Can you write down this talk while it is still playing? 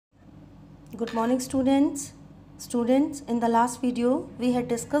Good morning students. Students, in the last video we had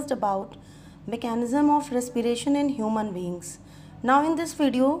discussed about mechanism of respiration in human beings. Now in this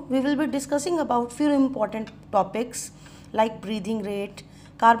video we will be discussing about few important topics like breathing rate,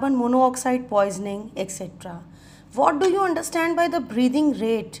 carbon monoxide poisoning, etc. What do you understand by the breathing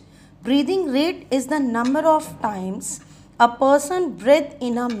rate? Breathing rate is the number of times a person breathe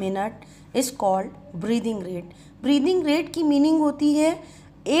in a minute is called breathing rate. Breathing rate की meaning होती है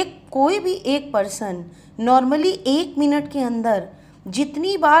कोई भी एक person normally 1 minute के अंदर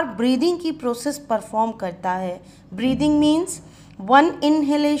जितनी बार breathing की प्रोसेस परफॉर्म करता है. Breathing means 1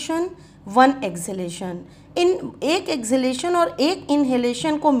 inhalation 1 exhalation. एक एक्सहेलेशन और एक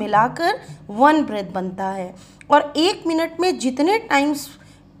इनहेलेशन को मिलाकर 1 ब्रेथ बनता है और 1 मिनट में जितने टाइम्स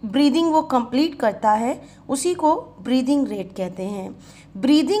ब्रीदिंग वो कंप्लीट करता है उसी को ब्रीदिंग रेट कहते हैं.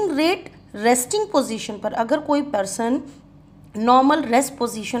 ब्रीदिंग रेट रेस्टिंग पोजीशन पर अगर कोई पर्सन नॉर्मल रेस्ट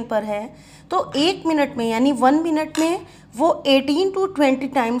पोजीशन पर है तो 1 मिनट में यानी 1 मिनट में वो 18 to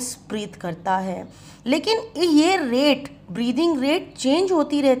 20 टाइम्स ब्रीथ करता है. लेकिन ये रेट ब्रीदिंग रेट चेंज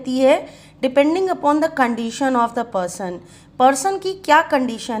होती रहती है depending upon the condition of the person की क्या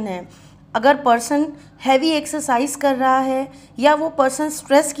कंडीशन है. अगर पर्सन हैवी एक्सरसाइज कर रहा है या वो पर्सन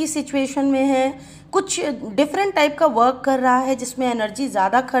स्ट्रेस की सिचुएशन में है, कुछ डिफरेंट टाइप का वर्क कर रहा है जिसमें एनर्जी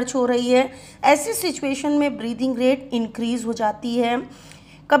ज़्यादा खर्च हो रही है, ऐसी सिचुएशन में ब्रीदिंग रेट इंक्रीज़ हो जाती है.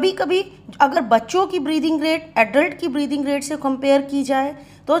 कभी कभी अगर बच्चों की ब्रीदिंग रेट एडल्ट की ब्रीदिंग रेट से कंपेयर की जाए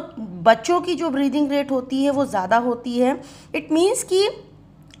तो बच्चों की जो ब्रीदिंग रेट होती है वो ज़्यादा होती है. इट मीन्स कि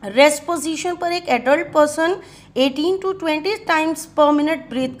रेस्ट पोजीशन पर एक एडल्ट पर्सन 18 to 20 टाइम्स पर मिनट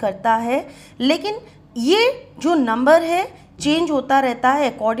ब्रीथ करता है, लेकिन ये जो नंबर है चेंज होता रहता है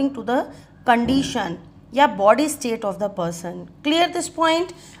अकॉर्डिंग टू द कंडीशन या body state of the person. Clear this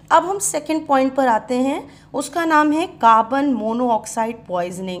point. अब हम सेकेंड पॉइंट पर आते हैं, उसका नाम है कार्बन मोनोऑक्साइड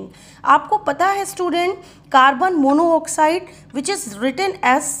पॉइजनिंग. आपको पता है student, carbon monoxide which is written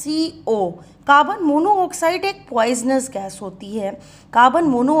as CO. Carbon monoxide एक पॉइजनस गैस होती है. कार्बन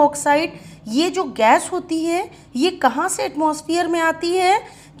मोनोऑक्साइड ये जो गैस होती है ये कहाँ से एटमॉस्फेयर में आती है?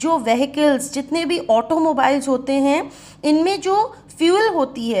 जो व्हीकल्स जितने भी ऑटोमोबाइल्स होते हैं इनमें जो फ्यूल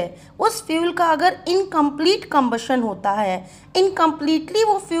होती है उस फ्यूल का अगर इनकम्प्लीट कंबशन होता है, इनकम्प्लीटली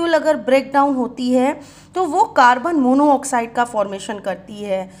वो फ्यूल अगर ब्रेक डाउन होती है तो वो कार्बन मोनोऑक्साइड का फॉर्मेशन करती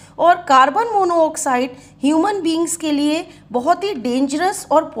है. और कार्बन मोनोऑक्साइड ह्यूमन बीइंग्स के लिए बहुत ही डेंजरस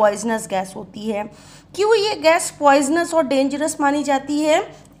और पॉइजनस गैस होती है. क्यों ये गैस पॉइजनस और डेंजरस मानी जाती है?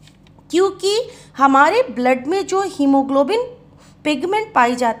 क्योंकि हमारे ब्लड में जो हीमोग्लोबिन पिगमेंट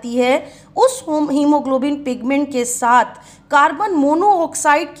पाई जाती है उस हीमोग्लोबिन पिगमेंट के साथ कार्बन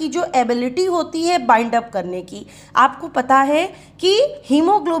मोनोऑक्साइड की जो एबिलिटी होती है बाइंड अप करने की. आपको पता है कि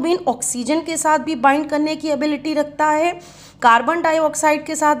हीमोग्लोबिन ऑक्सीजन के साथ भी बाइंड करने की एबिलिटी रखता है, कार्बन डाइऑक्साइड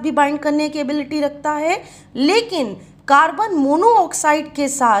के साथ भी बाइंड करने की एबिलिटी रखता है, लेकिन कार्बन मोनोऑक्साइड के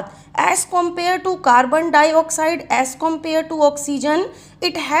साथ as compare to carbon dioxide as compare to oxygen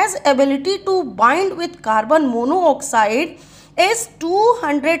it has ability to bind with carbon monoxide is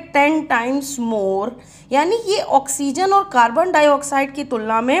 210 times more. यानी ये ऑक्सीजन और कार्बन डाइऑक्साइड की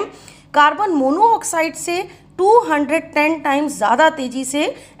तुलना में कार्बन मोनोऑक्साइड से 210 टाइम्स ज़्यादा तेज़ी से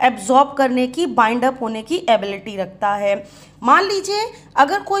एब्जॉर्ब करने की, बाइंड अप होने की एबिलिटी रखता है. मान लीजिए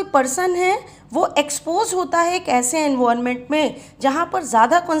अगर कोई पर्सन है वो एक्सपोज होता है एक ऐसे एनवायरनमेंट में जहाँ पर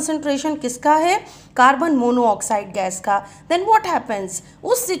ज़्यादा कंसंट्रेशन किसका है? कार्बन मोनोऑक्साइड गैस का. Then what happens?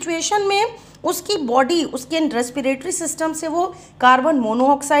 उस सिचुएशन में उसकी बॉडी उसके रेस्पिरेटरी सिस्टम से वो कार्बन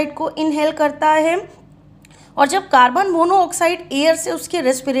मोनोऑक्साइड को इनहेल करता है और जब कार्बन मोनोऑक्साइड एयर से उसके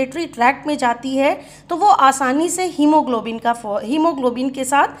रेस्पिरेटरी ट्रैक्ट में जाती है तो वो आसानी से हीमोग्लोबिन के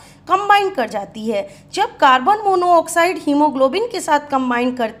साथ कंबाइन कर जाती है. जब कार्बन मोनोऑक्साइड हीमोग्लोबिन के साथ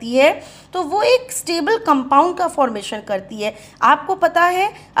कंबाइन करती है तो वो एक स्टेबल कंपाउंड का फॉर्मेशन करती है. आपको पता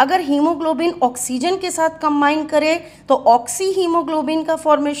है अगर हीमोग्लोबिन ऑक्सीजन के साथ कंबाइन करे तो ऑक्सी हीमोग्लोबिन का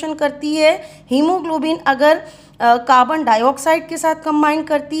फॉर्मेशन करती है. हीमोग्लोबिन अगर कार्बन डाइऑक्साइड के साथ कंबाइन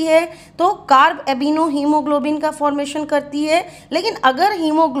करती है तो कार्ब एबिनो हीमोग्लोबिन का फॉर्मेशन करती है. लेकिन अगर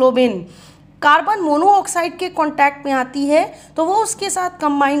हीमोग्लोबिन कार्बन मोनोऑक्साइड के कांटेक्ट में आती है तो वो उसके साथ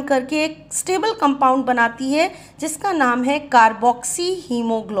कंबाइन करके एक स्टेबल कंपाउंड बनाती है जिसका नाम है carboxy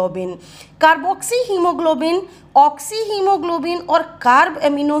haemoglobin. Carboxy haemoglobin oxy haemoglobin और कार्ब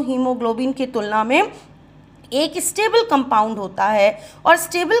एमिनो हीमोग्लोबिन की तुलना में एक स्टेबल कंपाउंड होता है और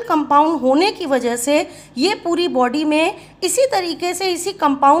स्टेबल कंपाउंड होने की वजह से ये पूरी बॉडी में इसी तरीके से इसी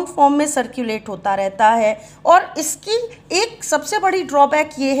कंपाउंड फॉर्म में सर्कुलेट होता रहता है। और इसकी एक सबसे बड़ी ड्रॉबैक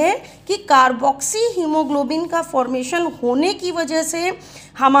ये है कि कार्बोक्सी हीमोग्लोबिन का फॉर्मेशन होने की वजह से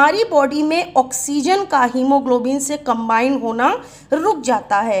हमारी बॉडी में ऑक्सीजन का हीमोग्लोबिन से कंबाइन होना रुक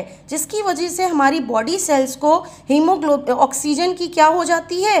जाता है, जिसकी वजह से हमारी बॉडी सेल्स को ऑक्सीजन की क्या हो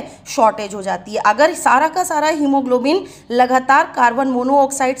जाती है, शॉर्टेज हो जाती है। अगर सारा का सारा हीमोग्लोबिन लगातार कार्बन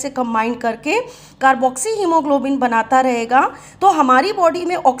मोनोऑक्साइड से कंबाइन करके कार्बोक्सी हीमोग्लोबिन बनाता रहेगा तो हमारी बॉडी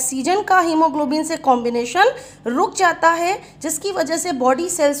में ऑक्सीजन का हीमोग्लोबिन से कॉम्बिनेशन रुक जाता है, जिसकी वजह से बॉडी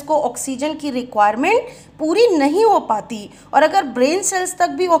सेल्स को ऑक्सीजन की रिक्वायरमेंट पूरी नहीं हो पाती। और अगर ब्रेन सेल्स तक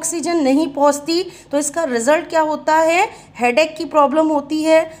भी ऑक्सीजन नहीं पहुंचती तो इसका रिजल्ट क्या होता है, हेडेक की प्रॉब्लम होती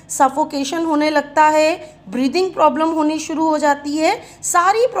है, सफोकेशन होने लगता है, ब्रीदिंग प्रॉब्लम होनी शुरू हो जाती है,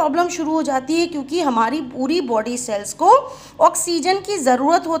 सारी प्रॉब्लम शुरू हो जाती है, क्योंकि हमारी पूरी बॉडी सेल्स को ऑक्सीजन की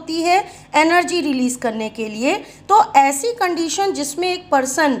ज़रूरत होती है एनर्जी रिलीज़ करने के लिए। तो ऐसी कंडीशन जिसमें एक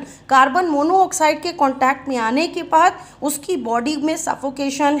पर्सन कार्बन मोनोऑक्साइड के कांटेक्ट में आने के बाद उसकी बॉडी में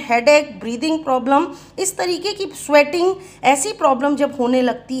सफोकेशन, हेडेक, ब्रीदिंग प्रॉब्लम, इस तरीके की स्वेटिंग, ऐसी प्रॉब्लम जब होने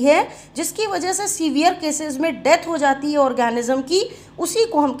लगती है जिसकी वजह से सीवियर केसेस में डेथ हो जाती है ऑर्गेनिज्म की, उसी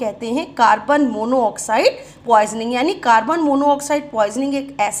को हम कहते हैं कार्बन मोनोऑक्साइड पॉइजनिंग। यानी कार्बन मोनोऑक्साइड पॉइजनिंग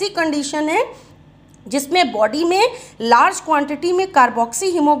एक ऐसी कंडीशन है जिसमें बॉडी में लार्ज क्वांटिटी में कार्बोक्सी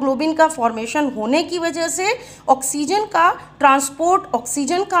हीमोग्लोबिन का फॉर्मेशन होने की वजह से ऑक्सीजन का ट्रांसपोर्ट,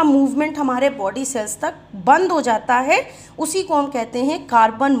 ऑक्सीजन का मूवमेंट हमारे बॉडी सेल्स तक बंद हो जाता है, उसी को हम कहते हैं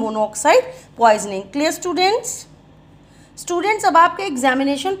carbon monoxide poisoning. Clear students? अब आपके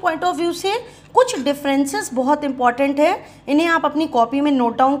एग्जामिनेशन पॉइंट ऑफ व्यू से कुछ डिफरेंसेस बहुत इंपॉर्टेंट है, इन्हें आप अपनी कॉपी में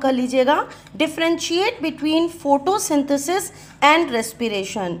नोट डाउन कर लीजिएगा। Differentiate between photosynthesis and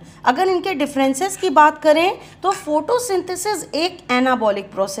respiration. अगर इनके डिफरेंसेस की बात करें तो फोटोसिंथेसिस एक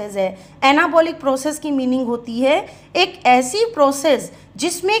एनाबॉलिक प्रोसेस है। एनाबॉलिक प्रोसेस की मीनिंग होती है एक ऐसी प्रोसेस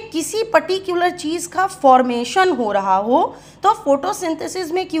जिसमें किसी पर्टिकुलर चीज़ का फॉर्मेशन हो रहा हो। तो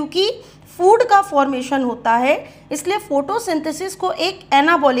फोटोसिंथेसिस में क्योंकि फूड का फॉर्मेशन होता है इसलिए फोटोसिंथेसिस को एक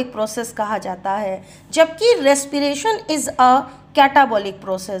एनाबॉलिक प्रोसेस कहा जाता है, जबकि respiration is a catabolic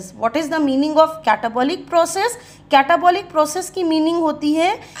process. What is the meaning of catabolic process? Catabolic process की मीनिंग होती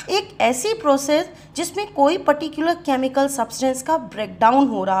है एक ऐसी प्रोसेस जिसमें कोई पर्टिकुलर केमिकल सब्सटेंस का ब्रेकडाउन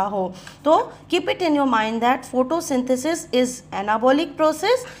हो रहा हो। तो keep it in your mind that photosynthesis is anabolic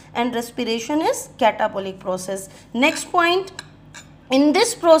process and respiration is catabolic process. Next point, in this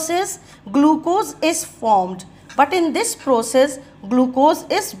process glucose is formed, but in this process glucose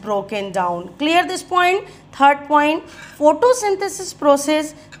is broken down. Clear this point? Third point, photosynthesis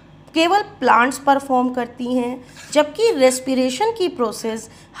process केवल plants perform करती हैं, जबकि respiration की process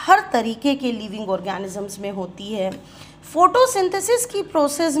हर तरीके के living organisms में होती है। फोटोसिंथेसिस की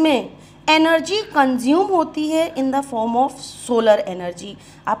प्रोसेस में एनर्जी कंज्यूम होती है in the form of solar energy.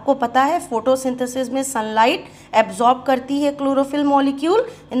 आपको पता है फोटोसिंथेसिस में सनलाइट एब्जॉर्ब करती है chlorophyll molecule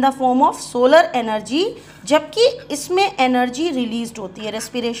in the form of solar energy, जबकि इसमें एनर्जी रिलीज्ड होती है।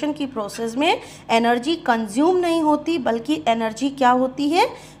 रेस्पिरेशन की प्रोसेस में एनर्जी कंज्यूम नहीं होती बल्कि एनर्जी क्या होती है,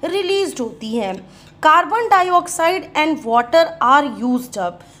 रिलीज्ड होती है। Carbon dioxide and water are used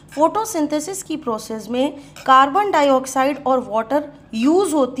up. Photosynthesis की प्रोसेस में कार्बन डाइऑक्साइड और वाटर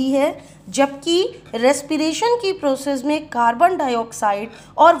यूज़ होती है, जबकि रेस्पिरेशन की प्रोसेस में कार्बन डाइऑक्साइड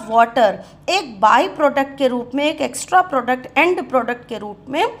और वाटर एक बाई प्रोडक्ट के रूप में, एक एक्स्ट्रा प्रोडक्ट, एंड प्रोडक्ट के रूप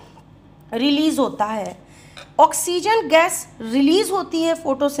में रिलीज़ होता है। ऑक्सीजन गैस रिलीज़ होती है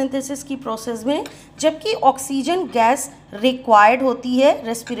फोटोसिंथेसिस की प्रोसेस में, जबकि ऑक्सीजन गैस रिक्वायर्ड होती है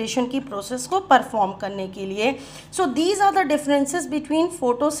रेस्पिरेशन की प्रोसेस को परफॉर्म करने के लिए। So these are the differences between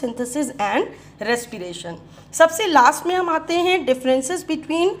photosynthesis and respiration. सबसे लास्ट में हम आते हैं differences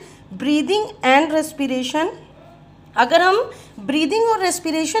between breathing and respiration. अगर हम ब्रीदिंग और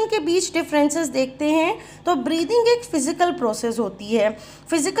रेस्पिरेशन के बीच डिफरेंसेस देखते हैं तो ब्रीदिंग एक फिजिकल प्रोसेस होती है।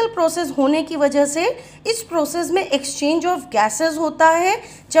 फिजिकल प्रोसेस होने की वजह से इस प्रोसेस में एक्सचेंज ऑफ गैसेस होता है,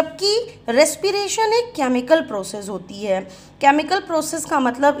 जबकि रेस्पिरेशन एक केमिकल प्रोसेस होती है। केमिकल प्रोसेस का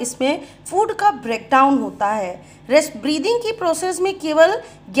मतलब इसमें फूड का ब्रेकडाउन होता है। ब्रीदिंग की प्रोसेस में केवल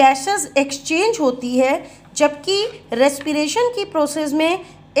गैसेस एक्सचेंज होती है, जबकि रेस्पिरेशन की प्रोसेस में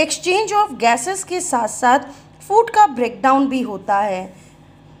एक्सचेंज ऑफ गैसेस के साथ साथ फूड का ब्रेकडाउन भी होता है।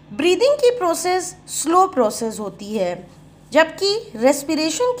 ब्रीदिंग की प्रोसेस स्लो प्रोसेस होती है, जबकि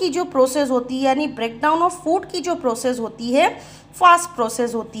रेस्पिरेशन की जो प्रोसेस होती है यानी ब्रेकडाउन ऑफ फूड की जो प्रोसेस होती है फास्ट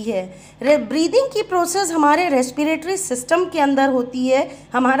प्रोसेस होती है। ब्रीदिंग की प्रोसेस हमारे रेस्पिरेटरी सिस्टम के अंदर होती है,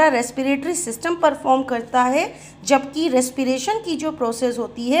 हमारा रेस्पिरेटरी सिस्टम परफॉर्म करता है, जबकि रेस्पिरेशन की जो प्रोसेस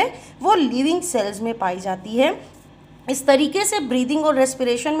होती है वो लिविंग सेल्स में पाई जाती है। इस तरीके से ब्रीदिंग और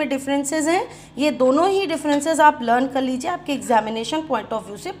रेस्पिरेशन में डिफरेंसेस हैं। ये दोनों ही डिफरेंसेस आप लर्न कर लीजिए, आपके एग्जामिनेशन पॉइंट ऑफ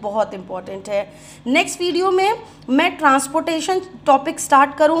व्यू से बहुत इंपॉर्टेंट है। नेक्स्ट वीडियो में मैं ट्रांसपोर्टेशन टॉपिक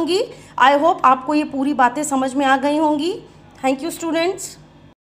स्टार्ट करूँगी। आई होप आपको ये पूरी बातें समझ में आ गई होंगी। Thank you students.